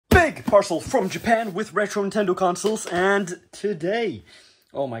big parcel from Japan with retro Nintendo consoles, and today,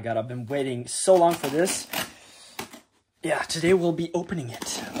 oh my god, I've been waiting so long for this. Yeah, today we'll be opening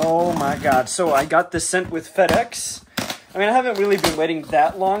it. Oh my god, so I got this sent with FedEx. I mean, I haven't really been waiting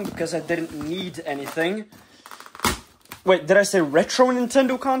that long because I didn't need anything. Wait, did I say retro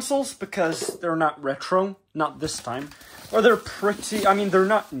Nintendo consoles? Because they're not retro, not this time. Or they're pretty, I mean, they're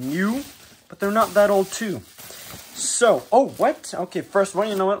not new, but they're not that old too. So, oh, what? Okay, first one,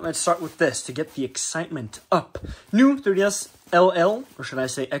 you know what? Let's start with this to get the excitement up. New 3DS LL, or should I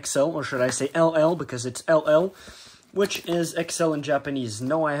say XL, or should I say LL because it's LL, which is XL in Japanese.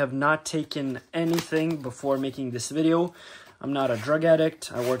 No, I have not taken anything before making this video. I'm not a drug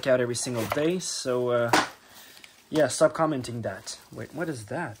addict. I work out every single day, so, yeah, stop commenting that. Wait, what is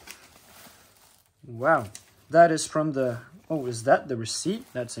that? Wow, that is from the... Oh, is that the receipt?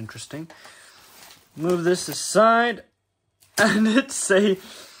 That's interesting. Move this aside, and it's a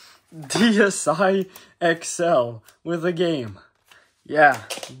DSi XL with a game. Yeah,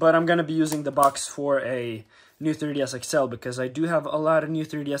 but I'm gonna be using the box for a new 3DS XL because I do have a lot of new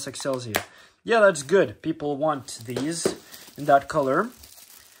 3DS XLs here. Yeah, that's good. People want these in that color.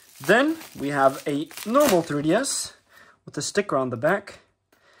 Then we have a normal 3DS with a sticker on the back.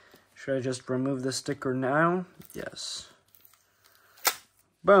 Should I just remove the sticker now? Yes.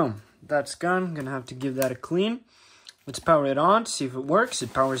 Boom. That's gone. I'm gonna have to give that a clean. Let's power it on, see if it works.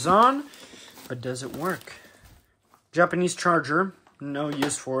 It powers on, but does it work? Japanese charger, no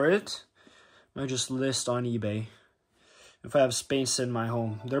use for it. I just list on eBay if I have space in my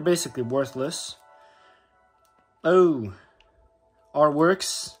home. They're basically worthless. Oh, R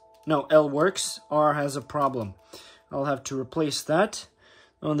works. No, L works. R has a problem. I'll have to replace that.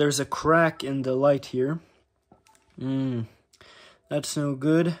 Oh, there's a crack in the light here. That's no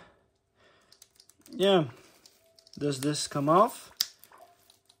good. Yeah, does this come off?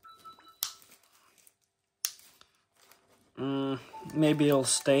 Maybe it'll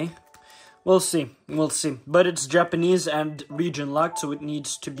stay. We'll see, But it's Japanese and region locked, so it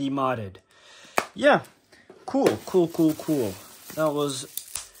needs to be modded. Yeah, cool. That was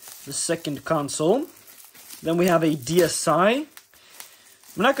the second console. Then we have a DSi.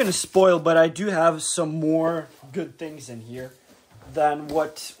 I'm not going to spoil, but I do have some more good things in here than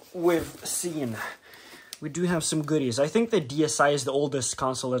what we've seen. We do have some goodies. I think the DSi is the oldest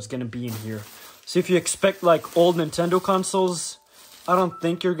console that's going to be in here. So if you expect like old Nintendo consoles, I don't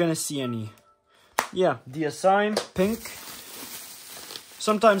think you're going to see any. Yeah, DSi, pink.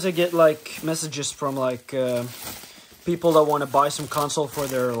 Sometimes I get like messages from like people that want to buy some console for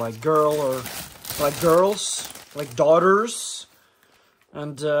their like girl or like girls, like daughters.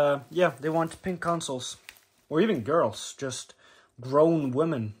 And yeah, they want pink consoles. Or even girls, just grown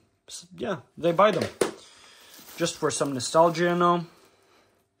women. Yeah, they buy them. Just for some nostalgia, you know.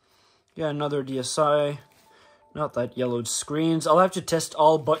 Yeah, another DSi. Not that yellowed screens. I'll have to test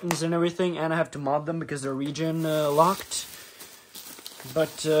all buttons and everything, and I have to mod them because they're region locked.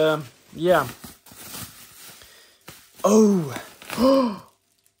 But, yeah. Oh!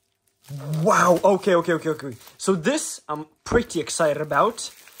 Wow, okay. So this, I'm pretty excited about,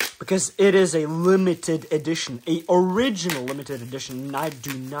 because it is a limited edition. A original limited edition, and I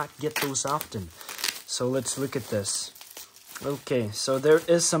do not get those often. So let's look at this. Okay, so there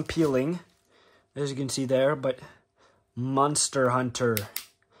is some peeling, as you can see there, but Monster Hunter.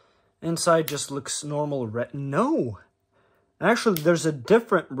 Inside just looks normal red. No! Actually, there's a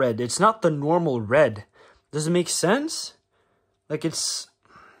different red. It's not the normal red. Does it make sense? Like, it's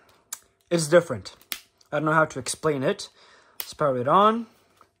different. I don't know how to explain it. Let's power it on.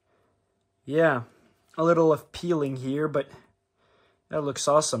 Yeah, a little of peeling here, but that looks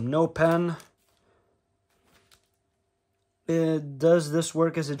awesome. No pen. Does this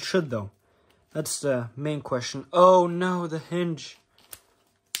work as it should, though? That's the main question. Oh, no, the hinge.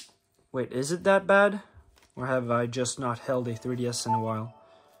 Wait, is it that bad? Or have I just not held a 3DS in a while?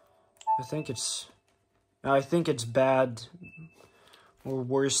 I think it's bad. Or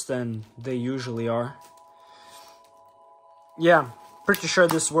worse than they usually are. Yeah, pretty sure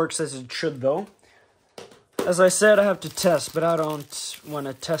this works as it should, though. As I said, I have to test, but I don't want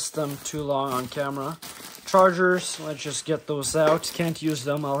to test them too long on camera. Chargers, let's just get those out. Can't use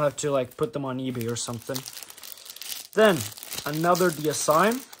them. I'll have to like put them on eBay or something. Then another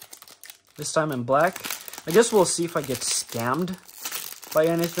DSi, this time in black. I guess we'll see if I get scammed by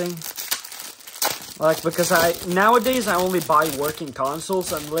anything. Like, because nowadays I only buy working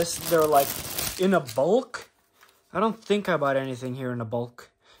consoles unless they're like in a bulk. I don't think I bought anything here in a bulk.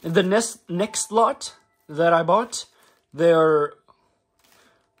 In the next lot that I bought, they're...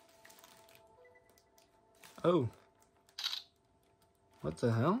 Oh. What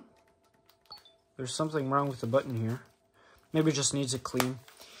the hell? There's something wrong with the button here. Maybe it just needs a clean.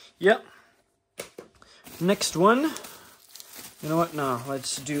 Yep. Next one. You know what? No,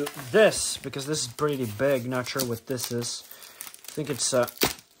 let's do this, because this is pretty big. Not sure what this is. I think it's a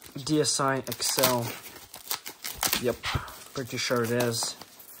DSi XL. Yep, pretty sure it is.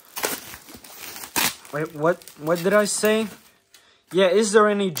 Wait, what did I say? Yeah, is there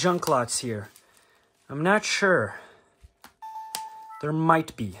any junk lots here? I'm not sure. There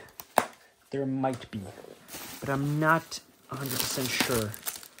might be. There might be. But I'm not 100% sure.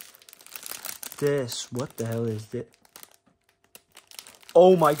 This, what the hell is this?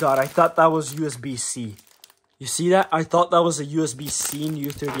 Oh my god, I thought that was USB-C. You see that? I thought that was a USB-C in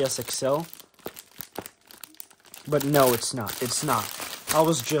U30S XL. But no, it's not. It's not. I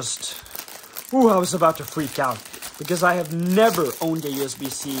was just... Ooh, I was about to freak out. Because I have never owned a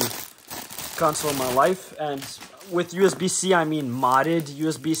USB-C console in my life. And with USB-C, I mean modded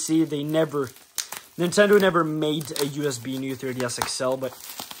USB-C. They never... Nintendo never made a USB in U30S XL, but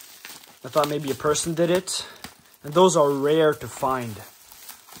I thought maybe a person did it. And those are rare to find.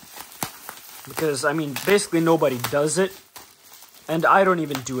 Because, I mean, basically nobody does it. And I don't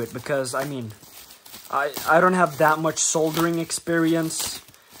even do it because, I mean, I don't have that much soldering experience.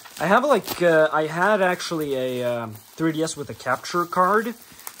 I have, like, I had actually a 3DS with a capture card.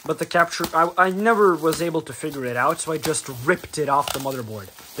 But the capture, I never was able to figure it out, so I just ripped it off the motherboard.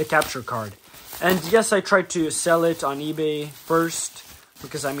 The capture card. And yes, I tried to sell it on eBay first.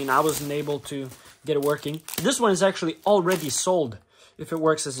 Because, I mean, I wasn't able to get it working. This one is actually already sold, if it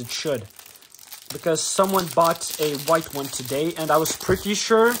works as it should. Because someone bought a white one today, and I was pretty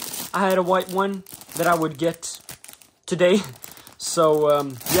sure I had a white one that I would get today. So,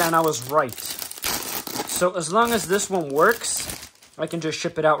 yeah, and I was right. So, as long as this one works, I can just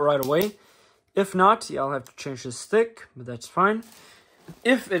ship it out right away. If not, yeah, I'll have to change the stick, but that's fine.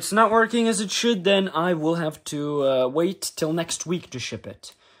 If it's not working as it should, then I will have to wait till next week to ship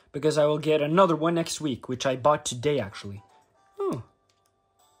it. Because I will get another one next week, which I bought today, actually. Oh.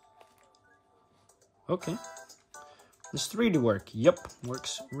 Okay. Does 3D work? Yep,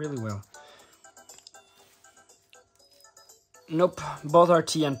 works really well. Nope, both are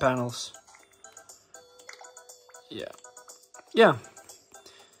TN panels. Yeah. Yeah.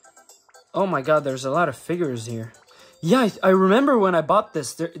 Oh my god, there's a lot of figures here. Yeah, I remember when I bought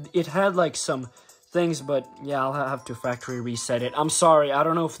this, it had like some things, but yeah, I'll have to factory reset it. I'm sorry, I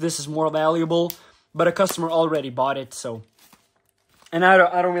don't know if this is more valuable, but a customer already bought it, so... And I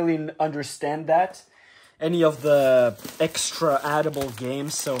don't really understand that. Any of the extra addable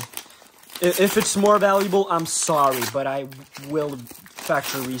games, so if it's more valuable, I'm sorry, but I will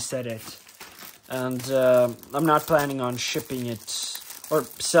factory reset it. And I'm not planning on shipping it or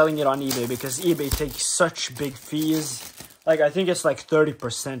selling it on eBay because eBay takes such big fees. Like, I think it's like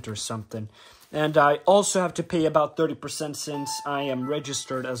 30% or something. And I also have to pay about 30% since I am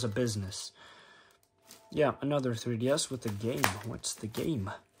registered as a business. Yeah, another 3DS with a game. What's the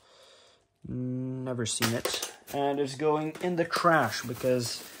game? Never seen it. And it's going in the trash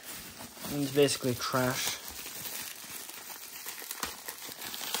because it's basically trash.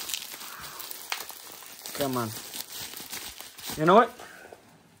 Come on. You know what?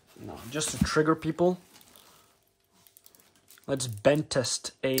 No, just to trigger people. Let's bend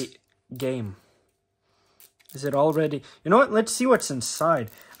test a game. Is it already... You know what? Let's see what's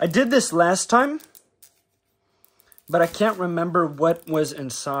inside. I did this last time, but I can't remember what was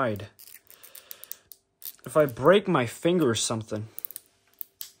inside. If I break my finger or something,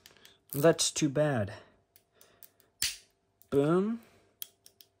 that's too bad. Boom.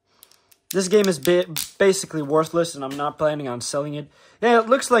 This game is basically worthless, and I'm not planning on selling it. Yeah, it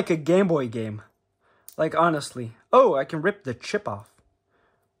looks like a Game Boy game. Like, honestly. Oh, I can rip the chip off.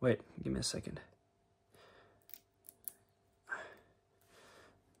 Wait, give me a second.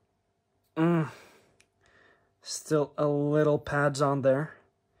 Still a little pads on there.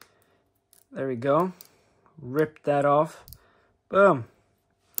 There we go. Rip that off. Boom.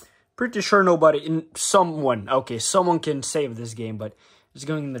 Pretty sure someone can save this game, but it's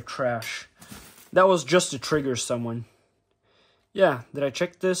going in the trash. That was just to trigger someone. Yeah, did I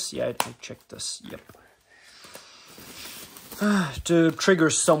check this? Yeah, I checked this. Yep. To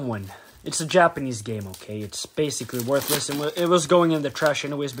trigger someone. It's a Japanese game, okay? It's basically worthless, and it was going in the trash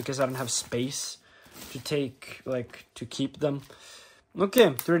anyways because I don't have space to take, like, to keep them.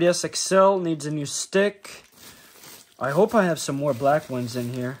 Okay, 3DS XL needs a new stick. I hope I have some more black ones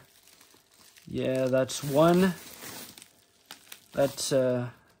in here. Yeah, that's one. That's,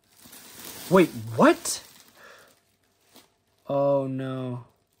 Wait, what? Oh, no.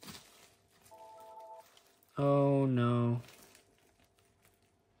 Oh, no.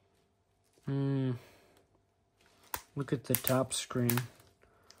 Look at the top screen.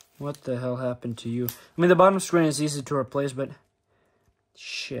 What the hell happened to you? I mean, the bottom screen is easy to replace, but...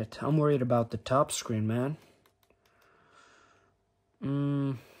 Shit, I'm worried about the top screen, man.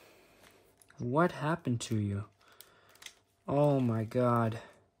 What happened to you? Oh my god.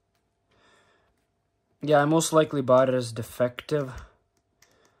 Yeah, I most likely bought it as defective.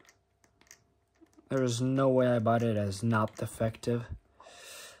 There is no way I bought it as not defective.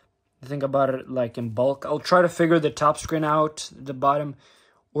 I think I bought it like in bulk. I'll try to figure the top screen out, the bottom,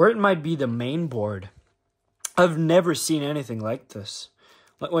 or it might be the main board. I've never seen anything like this.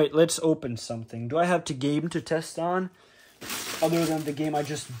 Wait, let's open something. Do I have to game to test on? Other than the game I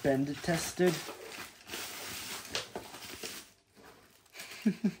just bend tested?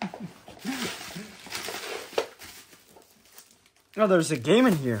 Oh, there's a game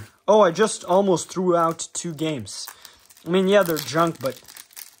in here. Oh, I just almost threw out 2 games. I mean, yeah, they're junk, but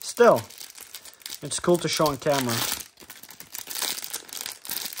still. It's cool to show on camera.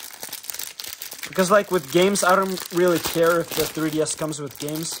 Because, like, with games, I don't really care if the 3DS comes with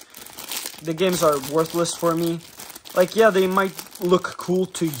games. The games are worthless for me. Like, yeah, they might look cool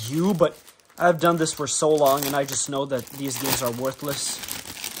to you, but I've done this for so long, and I just know that these games are worthless.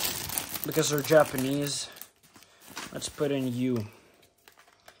 Because they're Japanese. Let's put in U.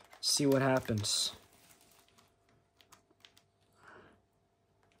 See what happens.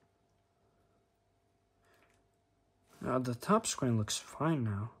 Now, the top screen looks fine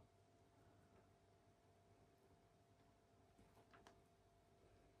now.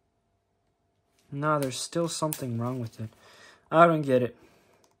 No, there's still something wrong with it. I don't get it.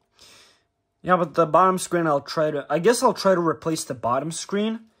 Yeah, but the bottom screen, I guess I'll try to replace the bottom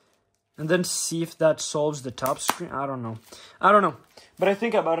screen. And then see if that solves the top screen. I don't know. But I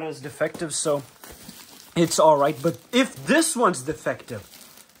think I bought it as defective, so it's alright. But if this one's defective,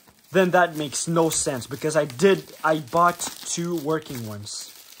 then that makes no sense. Because I bought 2 working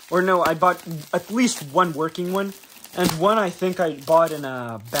ones. Or no, I bought at least 1 working one. And one I think I bought in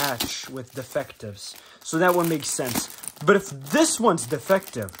a batch with defectives. So that one makes sense. But if this one's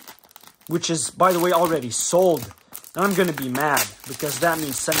defective, which is, by the way, already sold, then I'm gonna be mad. Because that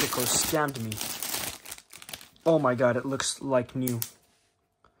means Sendico scammed me. Oh my god, it looks like new.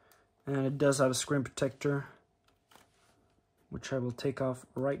 And it does have a screen protector, which I will take off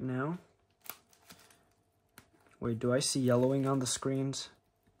right now. Wait, do I see yellowing on the screens?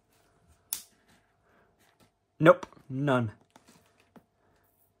 Nope, none.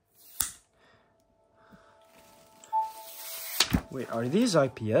 Wait, are these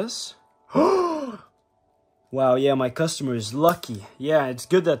IPS? Wow, yeah, my customer is lucky. Yeah, it's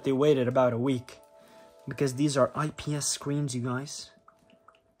good that they waited about a week. Because these are IPS screens, you guys.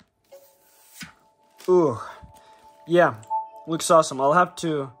 Ooh. Yeah, looks awesome. I'll have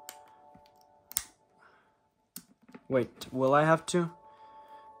to... Wait, will I have to?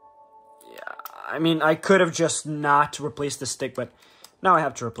 Yeah, I mean, I could have just not replaced the stick, but now I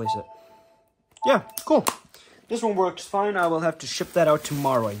have to replace it. Yeah, cool. This one works fine. I will have to ship that out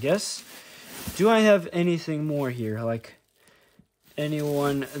tomorrow, I guess. Do I have anything more here? Like,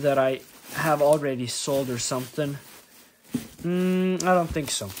 anyone that I have already sold or something? I don't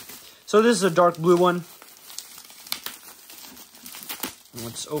think so. So this is a dark blue one.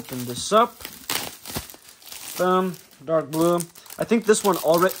 Let's open this up. Dark blue. I think this one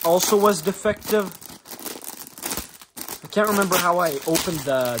also was defective. I can't remember how I opened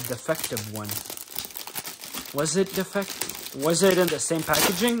the defective one. Was it defective? Was it in the same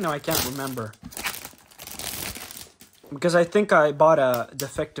packaging? No, I can't remember. Because I think I bought a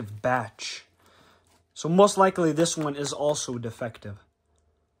defective batch. So most likely this one is also defective.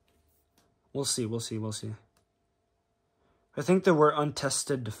 We'll see, we'll see, we'll see. I think they were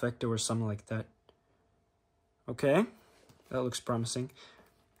untested defective or something like that. Okay, that looks promising.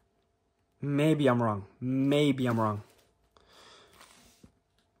 Maybe I'm wrong. Maybe I'm wrong.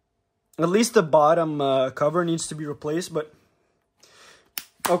 At least the bottom cover needs to be replaced, but...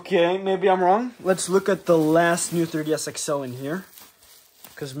 Okay, maybe I'm wrong. Let's look at the last new 3DS XL in here.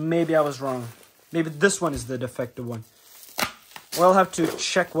 Because maybe I was wrong. Maybe this one is the defective one. Well, I'll have to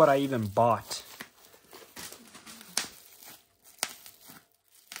check what I even bought.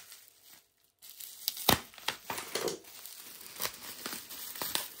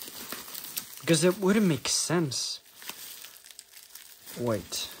 Because it wouldn't make sense.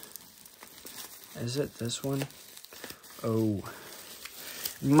 Wait. Is it this one? Oh.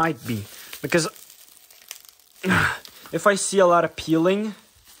 Might be. Because if I see a lot of peeling,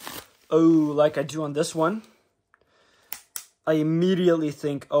 like I do on this one, I immediately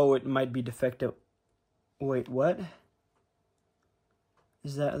think, oh, it might be defective. Wait, what?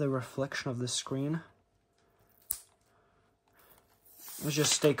 Is that the reflection of the screen? Let's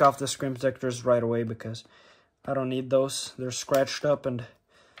just take off the screen protectors right away because I don't need those. They're scratched up and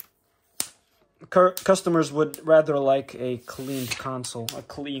customers would rather like a clean console.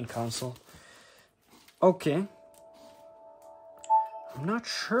 Okay. I'm not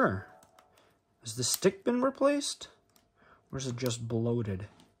sure. Has the stick been replaced? Or is it just bloated?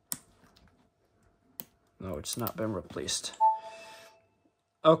 No, it's not been replaced.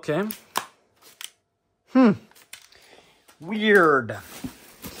 Okay. Weird.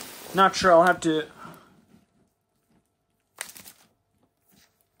 Not sure, I'll have to...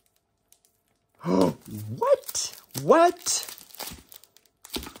 What? What?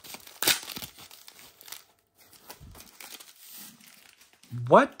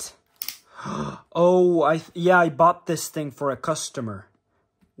 What? Oh, I bought this thing for a customer,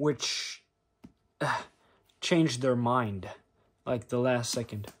 which changed their mind, like the last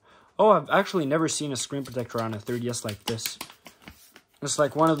second. Oh, I've actually never seen a screen protector on a 3DS like this. It's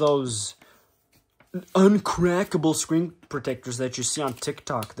like one of those uncrackable screen protectors that you see on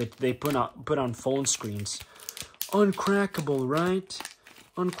TikTok that they put on phone screens. Uncrackable, right?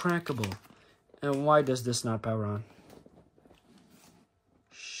 Uncrackable. And why does this not power on?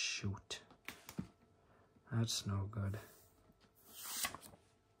 Shoot. That's no good.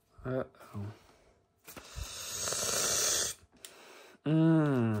 Uh-oh.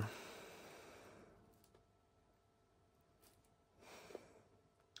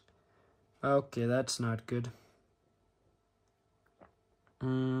 Okay, that's not good.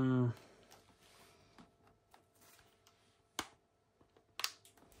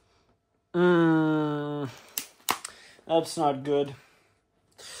 That's not good.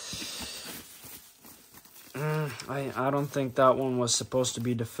 I don't think that one was supposed to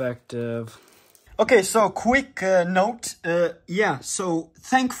be defective. Okay, so quick note. Yeah, so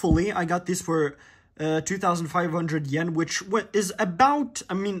thankfully I got this for 2,500 yen, which is about,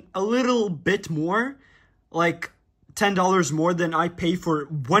 I mean, a little bit more, like $10 more than I pay for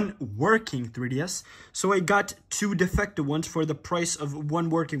one working 3DS. So I got 2 defective ones for the price of one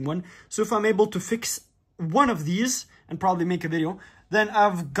working one. So if I'm able to fix one of these and probably make a video, then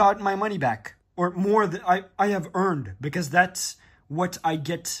I've got my money back. Or more than I have earned, because that's what I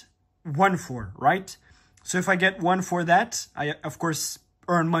get one for, right? So if I get one for that, I, of course,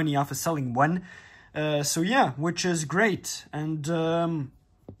 earn money off of selling one. So yeah, which is great. And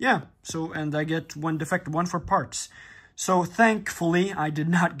yeah, so, and I get one defective one for parts. So thankfully, I did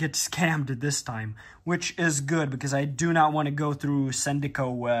not get scammed this time, which is good, because I do not want to go through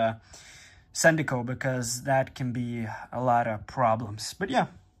Sendico, because that can be a lot of problems. But yeah,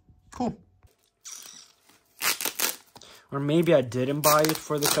 cool. Or maybe I didn't buy it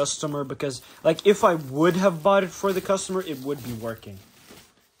for the customer because, like, if I would have bought it for the customer, it would be working.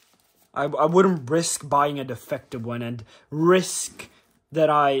 I wouldn't risk buying a defective one and risk that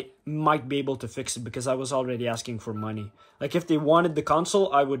I might be able to fix it because I was already asking for money. Like, if they wanted the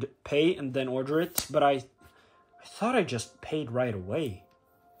console, I would pay and then order it. But I thought I just paid right away.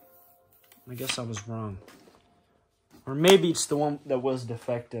 I guess I was wrong. Or maybe it's the one that was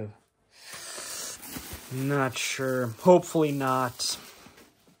defective. Not sure. Hopefully not.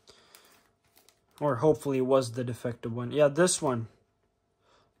 Or hopefully it was the defective one. Yeah, this one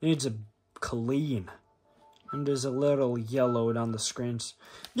needs a clean. And there's a little yellowed on the screens.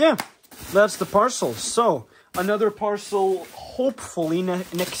 Yeah, that's the parcel. So, another parcel hopefully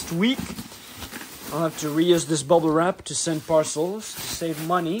next week. I'll have to reuse this bubble wrap to send parcels to save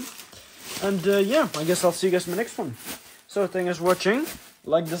money. And yeah, I guess I'll see you guys in the next one. So, thank you guys for watching.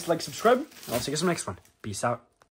 Like, dislike, subscribe. I'll see you guys in the next one. Peace out.